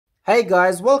Hey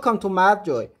guys, welcome to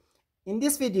MathJoy. In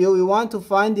this video, we want to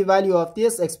find the value of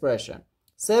this expression.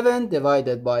 7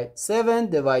 divided by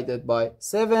 7 divided by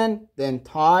 7, then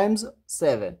times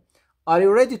 7. Are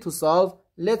you ready to solve?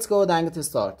 Let's go and get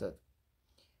started.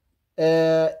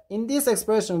 In this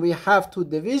expression, we have 2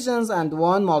 divisions and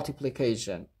 1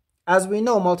 multiplication. As we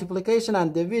know, multiplication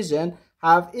and division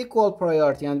have equal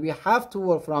priority and we have to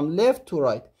work from left to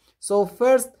right. So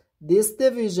first, this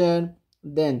division,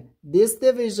 then this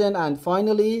division, and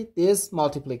finally this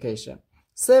multiplication.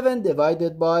 7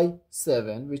 divided by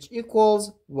 7, which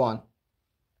equals 1.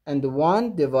 And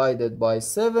 1 divided by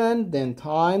 7, then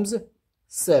times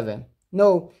 7.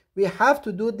 No, we have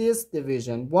to do this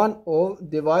division. 1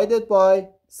 divided by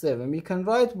 7. We can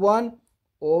write 1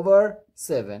 over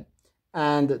 7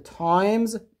 and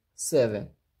times 7.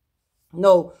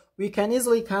 No, we can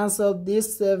easily cancel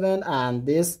this 7 and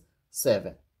this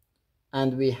 7.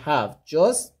 And we have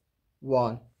just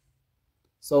 1.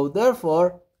 So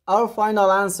therefore, our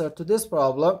final answer to this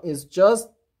problem is just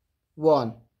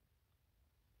 1.